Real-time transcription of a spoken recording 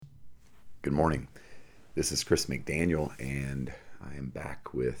Good morning. This is Chris McDaniel, and I am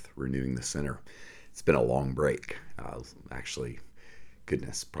back with Renewing the Center. It's been a long break. Actually,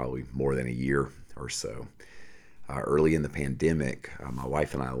 goodness, probably more than a year or so. Early in the pandemic, my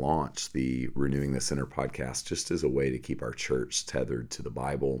wife and I launched the Renewing the Center podcast just as a way to keep our church tethered to the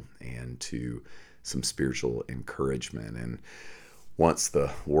Bible and to some spiritual encouragement. And once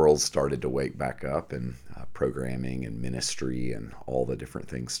the world started to wake back up and programming and ministry and all the different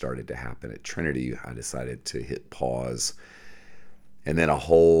things started to happen at Trinity, I decided to hit pause. And then a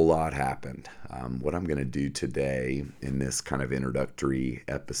whole lot happened. What I'm going to do today in this kind of introductory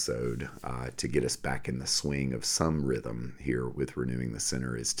episode to get us back in the swing of some rhythm here with Renewing the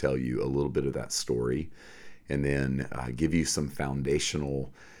Center is tell you a little bit of that story and then give you some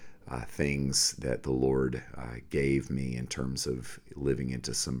foundational things that the Lord gave me in terms of living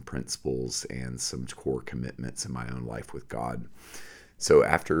into some principles and some core commitments in my own life with God. So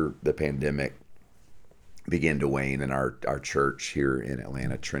after the pandemic began to wane and our church here in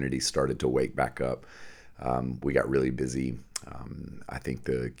Atlanta, Trinity, started to wake back up, we got really busy. I think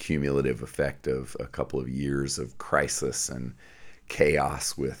the cumulative effect of a couple of years of crisis and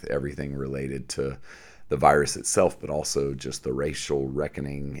chaos with everything related to the virus itself, but also just the racial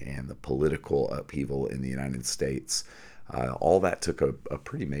reckoning and the political upheaval in the United States. All that took a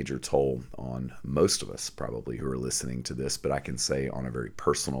pretty major toll on most of us probably who are listening to this, but I can say on a very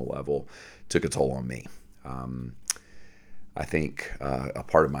personal level, took a toll on me. I think a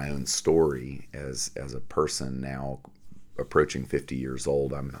part of my own story as a person now approaching 50 years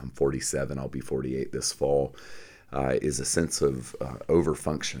old, I'm 47, I'll be 48 this fall, is a sense of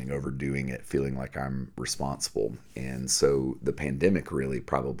over-functioning, overdoing it, feeling like I'm responsible. And so the pandemic really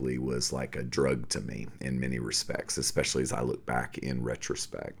probably was like a drug to me in many respects, especially as I look back in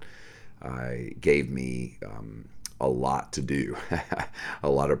retrospect. It gave me a lot to do, a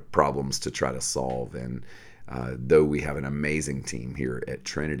lot of problems to try to solve. And though we have an amazing team here at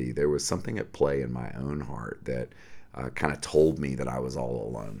Trinity, there was something at play in my own heart that kind of told me that I was all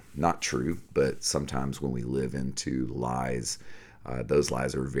alone. Not true, but sometimes when we live into lies, those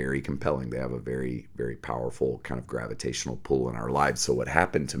lies are very compelling. They have a very, very powerful kind of gravitational pull in our lives. So what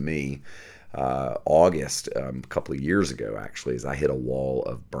happened to me August, a couple of years ago, actually, is I hit a wall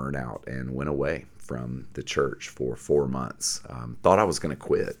of burnout and went away from the church for 4 months. Thought I was going to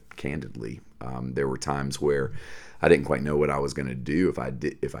quit, candidly. There were times where I didn't quite know what I was going to do if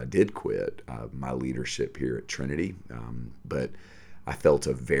I did quit my leadership here at Trinity, but I felt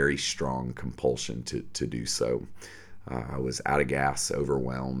a very strong compulsion to do so. I was out of gas,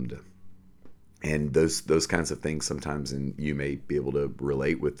 overwhelmed, and those kinds of things sometimes, and you may be able to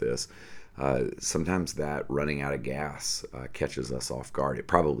relate with this. Sometimes that running out of gas catches us off guard. It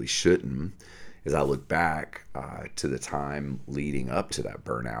probably shouldn't. As I look back to the time leading up to that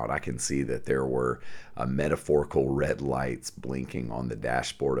burnout, I can see that there were metaphorical red lights blinking on the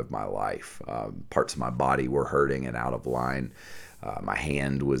dashboard of my life. Parts of my body were hurting and out of line. My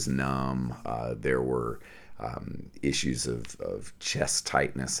hand was numb. There were issues of chest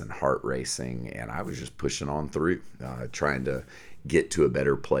tightness and heart racing, and I was just pushing on through, trying to get to a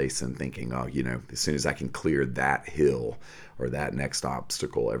better place and thinking, oh, as soon as I can clear that hill or that next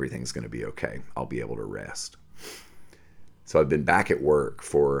obstacle, everything's going to be okay. I'll be able to rest. So I've been back at work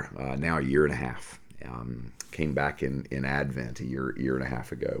for now a year and a half. Came back in Advent a year and a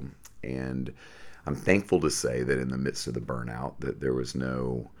half ago. And I'm thankful to say that in the midst of the burnout, that there was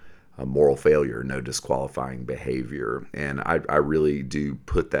no moral failure, no disqualifying behavior. And I really do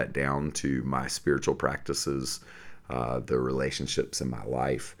put that down to my spiritual practices, the relationships in my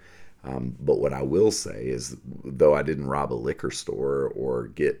life. But what I will say is, though I didn't rob a liquor store or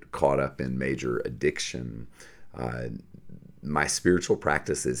get caught up in major addiction, my spiritual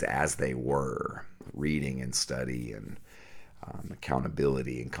practices as they were, reading and study and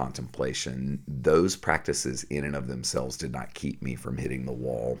accountability and contemplation, those practices in and of themselves did not keep me from hitting the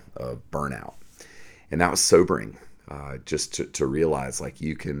wall of burnout. And that was sobering, just to realize like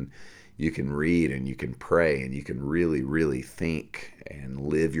you can read and you can pray and you can really, really think and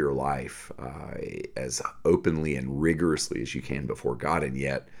live your life as openly and rigorously as you can before God, and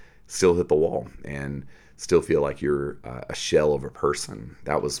yet still hit the wall and still feel like you're a shell of a person.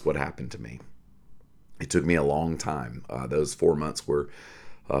 That was what happened to me. It took me a long time. Those 4 months were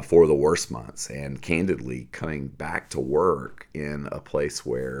 4 of the worst months, and candidly coming back to work in a place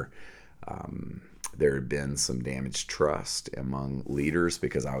where there had been some damaged trust among leaders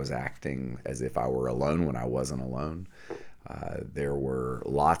because I was acting as if I were alone when I wasn't alone. There were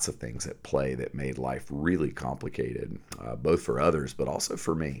lots of things at play that made life really complicated, both for others, but also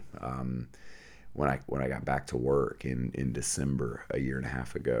for me. When I got back to work in December a year and a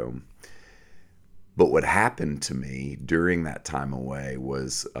half ago, But what happened to me during that time away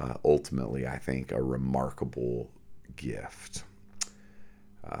was ultimately, I think, a remarkable gift.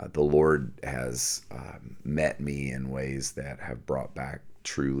 The Lord has met me in ways that have brought back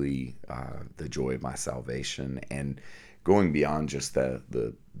truly the joy of my salvation, and going beyond just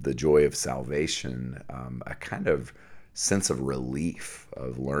the joy of salvation, a kind of sense of relief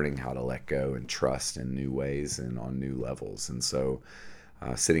of learning how to let go and trust in new ways and on new levels. And so,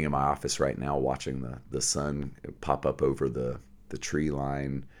 sitting in my office right now, watching the sun pop up over the tree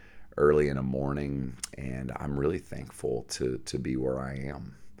line early in the morning, and I'm really thankful to be where I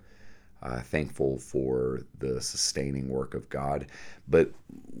am. Thankful for the sustaining work of God. But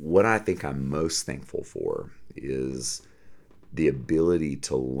what I think I'm most thankful for is the ability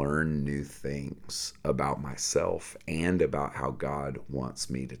to learn new things about myself and about how God wants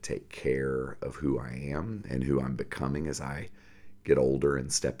me to take care of who I am and who I'm becoming as I get older and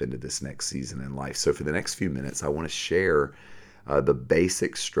step into this next season in life. So for the next few minutes, I want to share the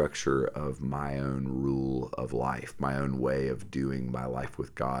basic structure of my own rule of life, my own way of doing my life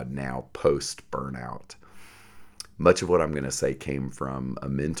with God now post burnout. Much of what I'm going to say came from a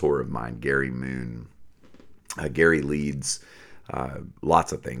mentor of mine, Gary Moon. Gary leads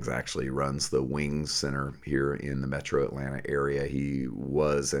lots of things, actually. He runs the Wings Center here in the metro Atlanta area. He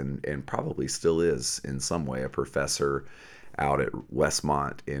was and probably still is in some way a professor out at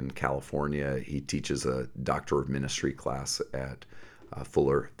Westmont in California. He teaches a Doctor of Ministry class at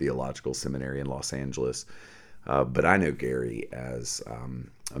Fuller Theological Seminary in Los Angeles. But I know Gary as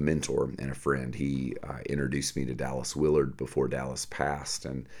a mentor and a friend. He introduced me to Dallas Willard before Dallas passed.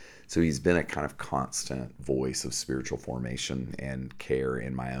 And so he's been a kind of constant voice of spiritual formation and care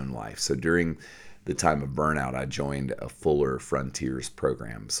in my own life. So during the time of burnout, I joined a Fuller Frontiers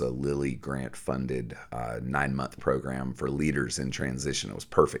program, so Lilly grant-funded 9-month program for leaders in transition. It was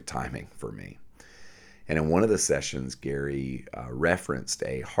perfect timing for me. And in one of the sessions, Gary referenced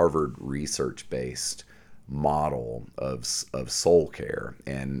a Harvard research-based model of soul care.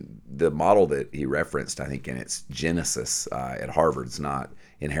 And the model that he referenced, I think in its genesis at Harvard, is not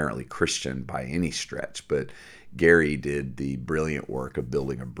inherently Christian by any stretch, but Gary did the brilliant work of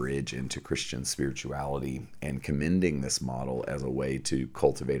building a bridge into Christian spirituality and commending this model as a way to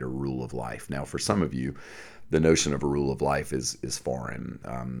cultivate a rule of life. Now, for some of you, the notion of a rule of life is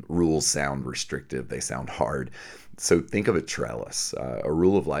foreign. Rules sound restrictive. They sound hard. So think of a trellis. A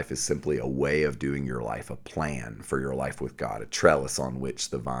rule of life is simply a way of doing your life, a plan for your life with God, a trellis on which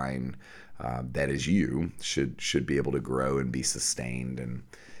the vine that is you should be able to grow and be sustained and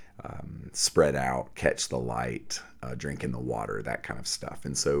spread out, catch the light, drink in the water, that kind of stuff.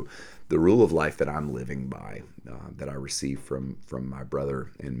 And so the rule of life that I'm living by, that I received from my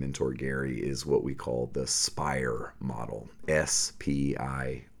brother and mentor Gary, is what we call the SPIRE model,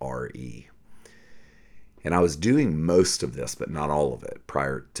 SPIRE. And I was doing most of this, but not all of it,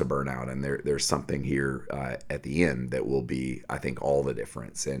 prior to burnout. And there's something here at the end that will be, I think, all the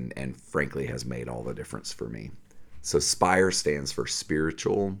difference, and frankly has made all the difference for me. So SPIRE stands for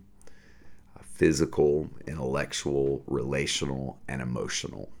spiritual, physical, intellectual, relational, and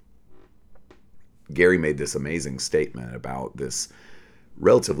emotional. Gary made this amazing statement about this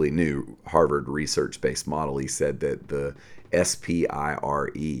relatively new Harvard research-based model. He said that the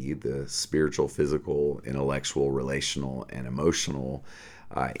SPIRE, the spiritual, physical, intellectual, relational, and emotional,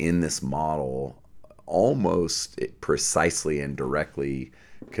 in this model almost precisely and directly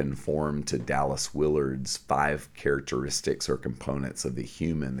conform to Dallas Willard's 5 characteristics or components of the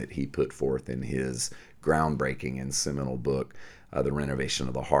human that he put forth in his groundbreaking and seminal book, The Renovation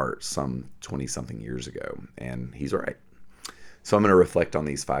of the Heart, some 20-something years ago. And he's right. So I'm going to reflect on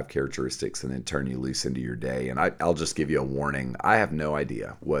these 5 characteristics and then turn you loose into your day. And I'll just give you a warning. I have no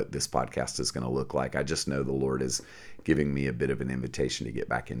idea what this podcast is going to look like. I just know the Lord is giving me a bit of an invitation to get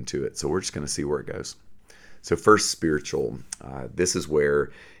back into it. So we're just going to see where it goes. So first, spiritual. This is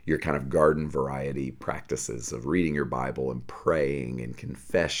where your kind of garden variety practices of reading your Bible and praying and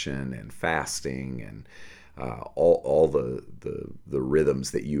confession and fasting and all the rhythms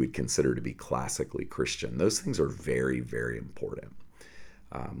that you would consider to be classically Christian. Those things are very, very important.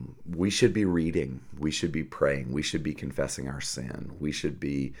 We should be reading. We should be praying. We should be confessing our sin. We should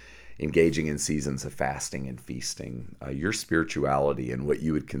be engaging in seasons of fasting and feasting. Your spirituality and what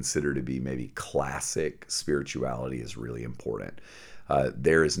you would consider to be maybe classic spirituality is really important.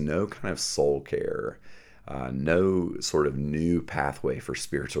 There is no kind of soul care, no sort of new pathway for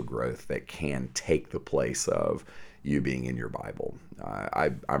spiritual growth that can take the place of you being in your Bible.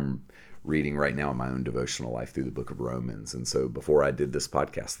 I'm reading right now in my own devotional life through the book of Romans. And so before I did this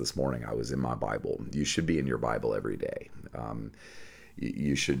podcast this morning, I was in my Bible. You should be in your Bible every day.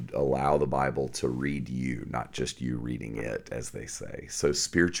 You should allow the Bible to read you, not just you reading it, as they say. So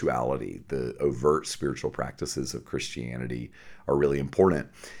spirituality, the overt spiritual practices of Christianity, are really important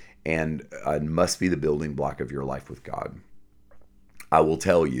and must be the building block of your life with God. I will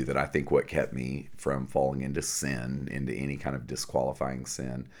tell you that I think what kept me from falling into sin, into any kind of disqualifying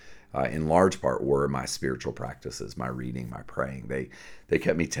sin, in large part were my spiritual practices, my reading, my praying. They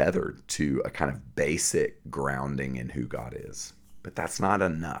kept me tethered to a kind of basic grounding in who God is. But that's not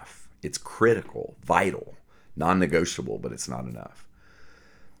enough. It's critical, vital, non-negotiable, but it's not enough.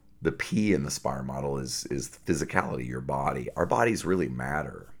 The P in the SPIRE model is physicality, your body. Our bodies really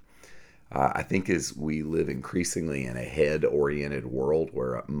matter. I think as we live increasingly in a head-oriented world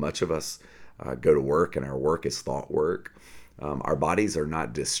where much of us go to work and our work is thought work, our bodies are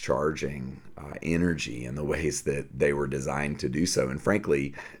not discharging energy in the ways that they were designed to do so. And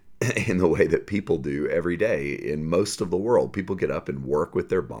frankly, in the way that people do every day in most of the world. People get up and work with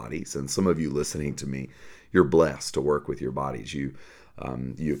their bodies. And some of you listening to me, you're blessed to work with your bodies. You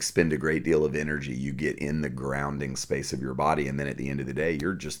expend a great deal of energy. You get in the grounding space of your body. And then at the end of the day,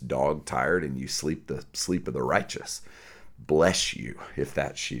 you're just dog tired and you sleep the sleep of the righteous. Bless you if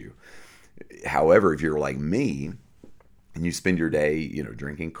that's you. However, if you're like me, and you spend your day,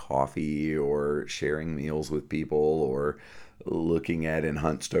 drinking coffee or sharing meals with people or looking at and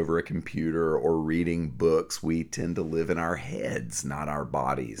hunched over a computer or reading books, we tend to live in our heads, not our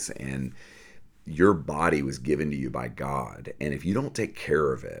bodies. And your body was given to you by God. And if you don't take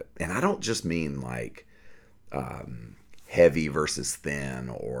care of it, and I don't just mean like heavy versus thin,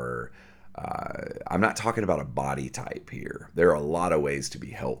 or I'm not talking about a body type here. There are a lot of ways to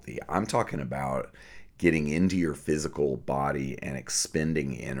be healthy. I'm talking about getting into your physical body and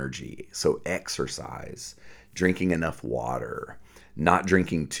expending energy. So exercise, drinking enough water, not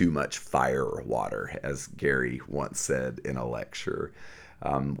drinking too much fire water, as Gary once said in a lecture.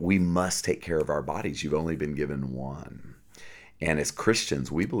 We must take care of our bodies. You've only been given one. And as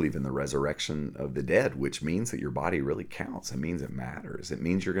Christians, we believe in the resurrection of the dead, which means that your body really counts. It means it matters. It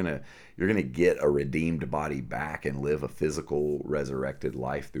means you're gonna get a redeemed body back and live a physical resurrected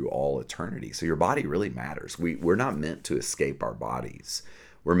life through all eternity. So your body really matters. We're not meant to escape our bodies.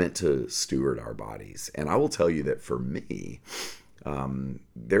 We're meant to steward our bodies. And I will tell you that for me,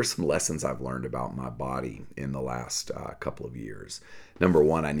 there's some lessons I've learned about my body in the last couple of years. Number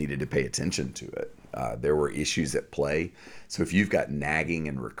one, I needed to pay attention to it. There were issues at play. So if you've got nagging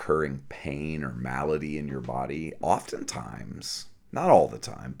and recurring pain or malady in your body, oftentimes, not all the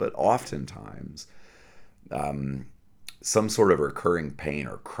time, but oftentimes, some sort of recurring pain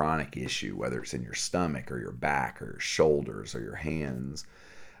or chronic issue, whether it's in your stomach or your back or your shoulders or your hands,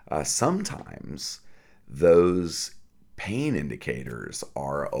 sometimes those pain indicators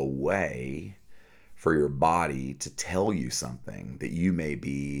are a way for your body to tell you something that you may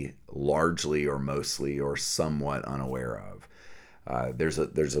be largely or mostly or somewhat unaware of. There's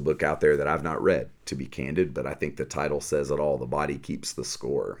a book out there that I've not read, to be candid, but I think the title says it all. The Body Keeps the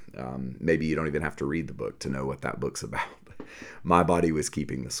Score. Maybe you don't even have to read the book to know what that book's about. My body was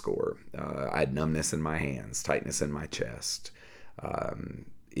keeping the score. I had numbness in my hands, tightness in my chest,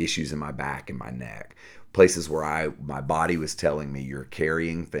 issues in my back and my neck, places where my body was telling me you're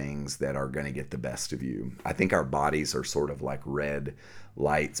carrying things that are going to get the best of you. I think our bodies are sort of like red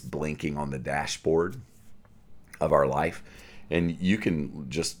lights blinking on the dashboard of our life, and you can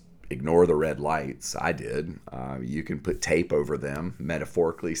just ignore the red lights. I did. You can put tape over them,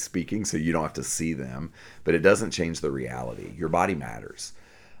 metaphorically speaking, so you don't have to see them, but it doesn't change the reality. Your body matters.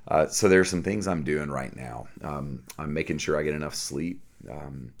 So there's some things I'm doing right now. I'm making sure I get enough sleep.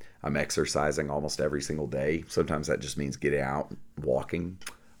 I'm exercising almost every single day. Sometimes that just means getting out, walking,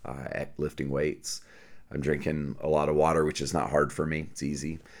 lifting weights. I'm drinking a lot of water, which is not hard for me. It's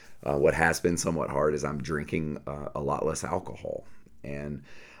easy. What has been somewhat hard is I'm drinking a lot less alcohol. And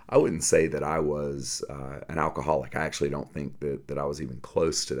I wouldn't say that I was an alcoholic. I actually don't think that I was even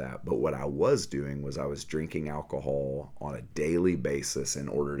close to that. But what I was doing was I was drinking alcohol on a daily basis in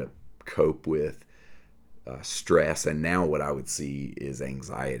order to cope with stress, and now what I would see is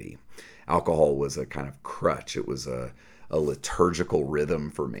anxiety. Alcohol was a kind of crutch. It was a liturgical rhythm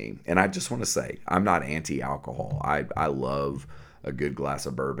for me. And I just want to say, I'm not anti-alcohol. I love a good glass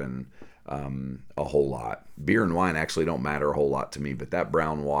of bourbon a whole lot. Beer and wine actually don't matter a whole lot to me, but that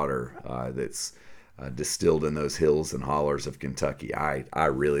brown water that's distilled in those hills and hollers of Kentucky, I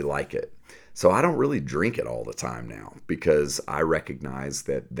really like it. So I don't really drink it all the time now because I recognize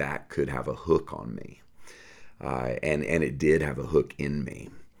that could have a hook on me. And it did have a hook in me.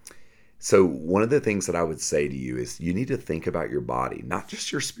 So, one of the things that I would say to you is you need to think about your body, not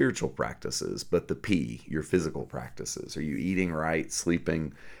just your spiritual practices, but the P, your physical practices. Are you eating right,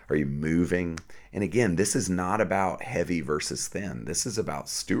 sleeping? Are you moving? And again, this is not about heavy versus thin. This is about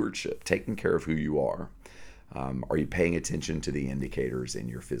stewardship, taking care of who you are. Are you paying attention to the indicators in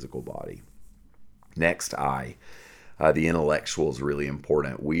your physical body? Next, I. The intellectual is really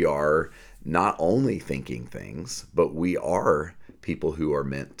important. We are not only thinking things, but we are people who are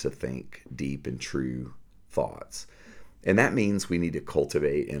meant to think deep and true thoughts. And that means we need to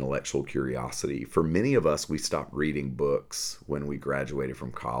cultivate intellectual curiosity. For many of us, we stopped reading books when we graduated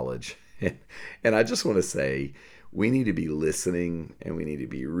from college. And I just want to say, we need to be listening and we need to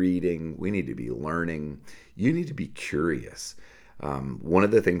be reading. We need to be learning. You need to be curious. One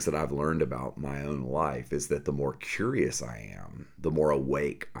of the things that I've learned about my own life is that the more curious I am, the more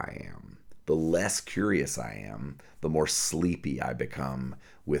awake I am. The less curious I am, the more sleepy I become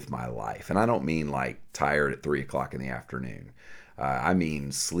with my life. And I don't mean like tired at 3 o'clock in the afternoon. I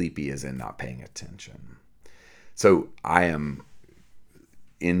mean sleepy as in not paying attention. So I am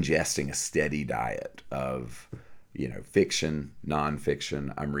ingesting a steady diet of fiction,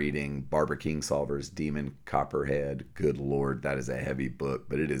 nonfiction. I'm reading Barbara Kingsolver's Demon Copperhead. Good Lord, that is a heavy book,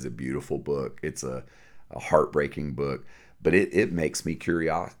 but it is a beautiful book. It's a heartbreaking book, but it makes me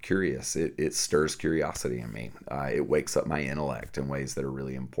curious. It stirs curiosity in me. It wakes up my intellect in ways that are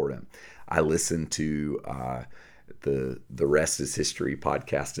really important. I listen to the Rest is History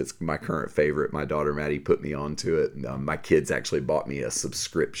podcast. It's my current favorite. My daughter Maddie put me onto it. My kids actually bought me a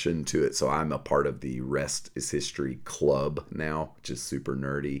subscription to it, so I'm a part of the Rest is History club now, which is super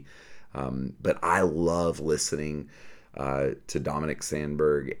nerdy. But I love listening to Dominic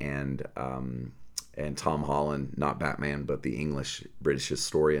Sandberg and Tom Holland, not Batman, but the English British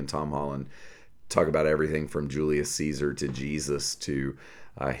historian Tom Holland, talk about everything from Julius Caesar to Jesus to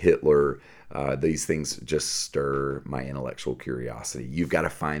Hitler. These things just stir my intellectual curiosity. You've got to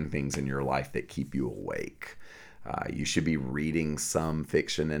find things in your life that keep you awake. You should be reading some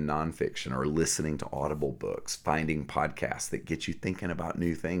fiction and nonfiction or listening to audible books, finding podcasts that get you thinking about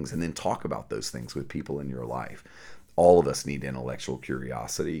new things, and then talk about those things with people in your life. All of us need intellectual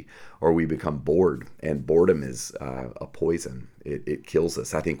curiosity or we become bored, and boredom is a poison. It kills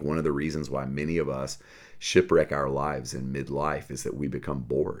us. I think one of the reasons why many of us shipwreck our lives in midlife is that we become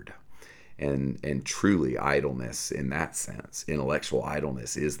bored. And truly idleness in that sense, intellectual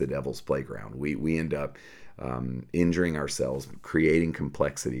idleness, is the devil's playground. We end up injuring ourselves, creating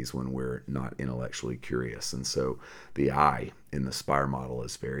complexities when we're not intellectually curious. And so the I in the SPIRE model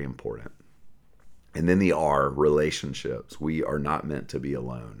is very important. And then the R, relationships. We are not meant to be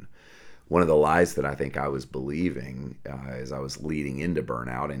alone. One of the lies that I think I was believing as I was leading into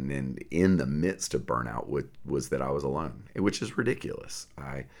burnout and then in the midst of burnout was that I was alone, which is ridiculous.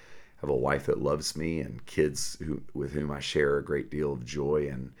 I have a wife that loves me and kids with whom I share a great deal of joy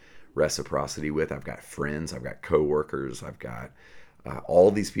and reciprocity with. I've got friends, I've got coworkers, I've got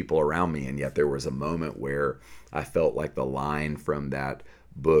all these people around me. And yet there was a moment where I felt like the line from that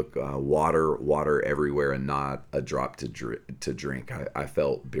book, water everywhere and not a drop to drink. I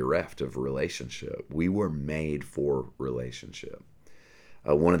felt bereft of relationship. We were made for relationship.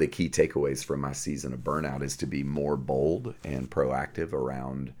 One of the key takeaways from my season of burnout is to be more bold and proactive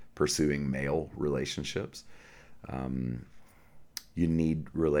around pursuing male relationships. You need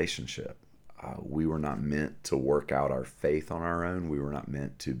relationship. We were not meant to work out our faith on our own. We were not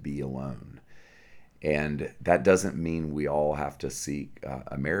meant to be alone. And that doesn't mean we all have to seek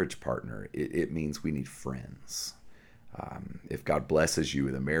a marriage partner. It means we need friends. If God blesses you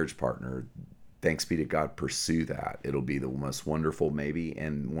with a marriage partner, thanks be to God, pursue that. It'll be the most wonderful, maybe,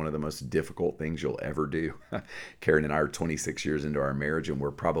 and one of the most difficult things you'll ever do. Karen and I are 26 years into our marriage, and we're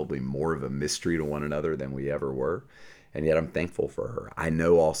probably more of a mystery to one another than we ever were. And yet I'm thankful for her. I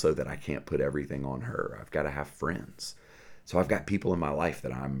know also that I can't put everything on her. I've got to have friends. So I've got people in my life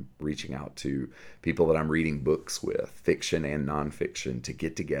that I'm reaching out to, people that I'm reading books with, fiction and nonfiction, to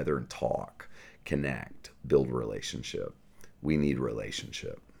get together and talk, connect, build relationship. We need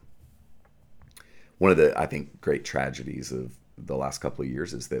relationship. One of the, I think, great tragedies of the last couple of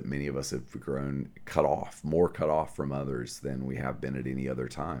years is that many of us have grown more cut off from others than we have been at any other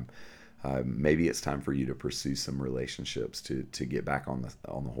time. Maybe it's time for you to pursue some relationships to get back on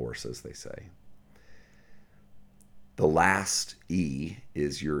the horse, as they say. The last E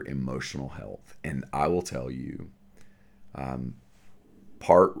is your emotional health. And I will tell you,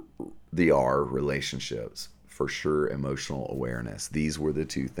 part the R, relationships, for sure, emotional awareness. These were the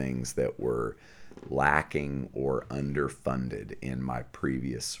two things that were lacking or underfunded in my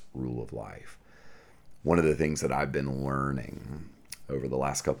previous rule of life. One of the things that I've been learning over the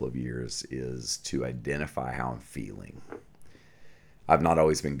last couple of years is to identify how I'm feeling. I've not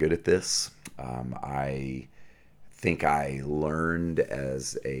always been good at this. I think I learned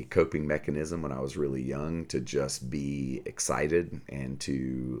as a coping mechanism when I was really young to just be excited and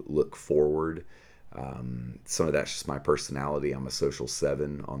to look forward. Some of that's just my personality. I'm a social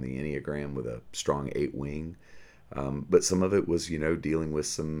 7 on the Enneagram with a strong 8 wing. But some of it was, dealing with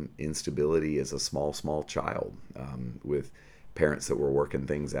some instability as a small child, with parents that were working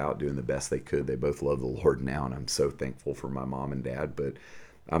things out, doing the best they could. They both love the Lord now, and I'm so thankful for my mom and dad. But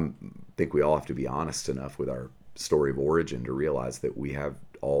I think we all have to be honest enough with our story of origin to realize that we have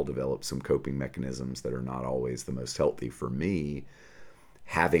all developed some coping mechanisms that are not always the most healthy. For me,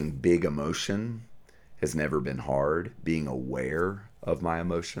 having big emotion has never been hard. Being aware of my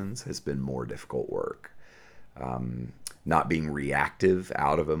emotions has been more difficult work. Not being reactive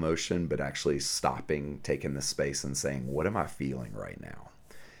out of emotion, but actually stopping, taking the space and saying, what am I feeling right now?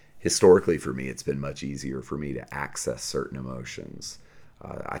 Historically, for me, it's been much easier for me to access certain emotions.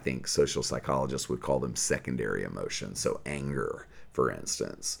 I think social psychologists would call them secondary emotions. So anger, for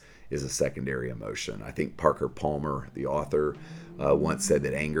instance, is a secondary emotion. I think Parker Palmer, the author, once said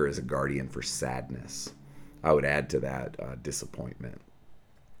that anger is a guardian for sadness. I would add to that disappointment.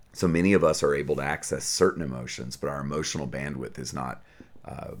 So many of us are able to access certain emotions, but our emotional bandwidth is not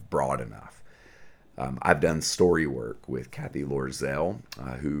broad enough. I've done story work with Kathy Lorzell,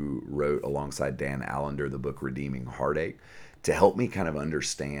 who wrote alongside Dan Allender the book Redeeming Heartache, to help me kind of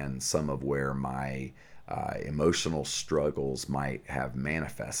understand some of where my emotional struggles might have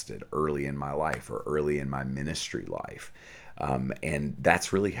manifested early in my life or early in my ministry life. And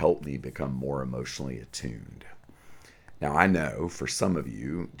that's really helped me become more emotionally attuned. Now, I know for some of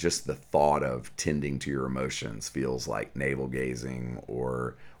you, just the thought of tending to your emotions feels like navel gazing,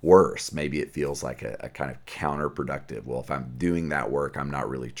 or worse, maybe it feels like a kind of counterproductive. Well, if I'm doing that work, I'm not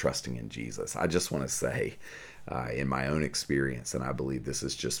really trusting in Jesus. I just want to say, in my own experience, and I believe this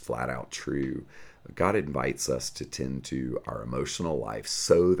is just flat out true, God invites us to tend to our emotional life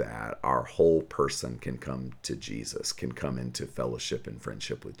so that our whole person can come to Jesus, can come into fellowship and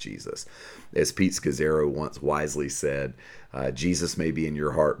friendship with Jesus. As Pete Scazzaro once wisely said, Jesus may be in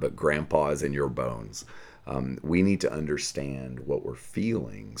your heart, but grandpa is in your bones. We need to understand what we're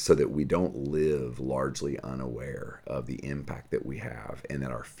feeling so that we don't live largely unaware of the impact that we have and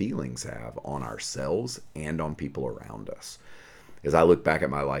that our feelings have on ourselves and on people around us. As I look back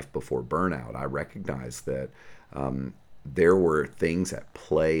at my life before burnout, I recognize that there were things at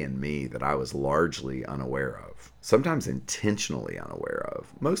play in me that I was largely unaware of, sometimes intentionally unaware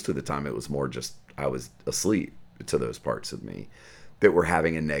of. Most of the time it was more just I was asleep to those parts of me that were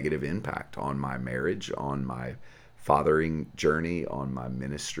having a negative impact on my marriage, on my fathering journey, on my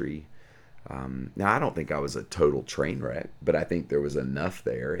ministry. Now, I don't think I was a total train wreck, but I think there was enough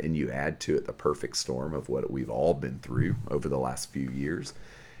there, and you add to it the perfect storm of what we've all been through over the last few years,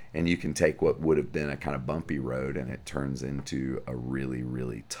 and you can take what would have been a kind of bumpy road and it turns into a really,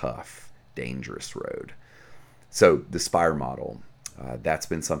 really tough, dangerous road. So the SPIRE model, that's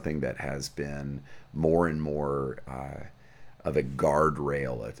been something that has been more and more of a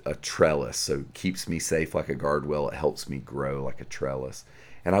guardrail, a trellis. So it keeps me safe like a guardrail. It helps me grow like a trellis.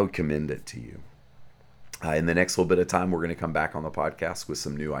 And I would commend it to you. In the next little bit of time, we're going to come back on the podcast with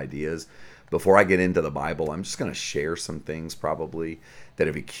some new ideas. Before I get into the Bible, I'm just going to share some things probably that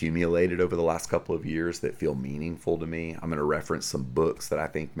have accumulated over the last couple of years that feel meaningful to me. I'm going to reference some books that I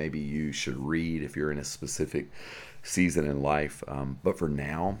think maybe you should read if you're in a specific season in life. But for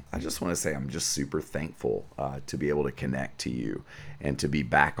now, I just want to say I'm just super thankful to be able to connect to you and to be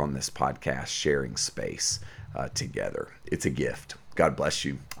back on this podcast sharing space together. It's a gift. God bless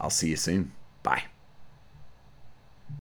you. I'll see you soon. Bye.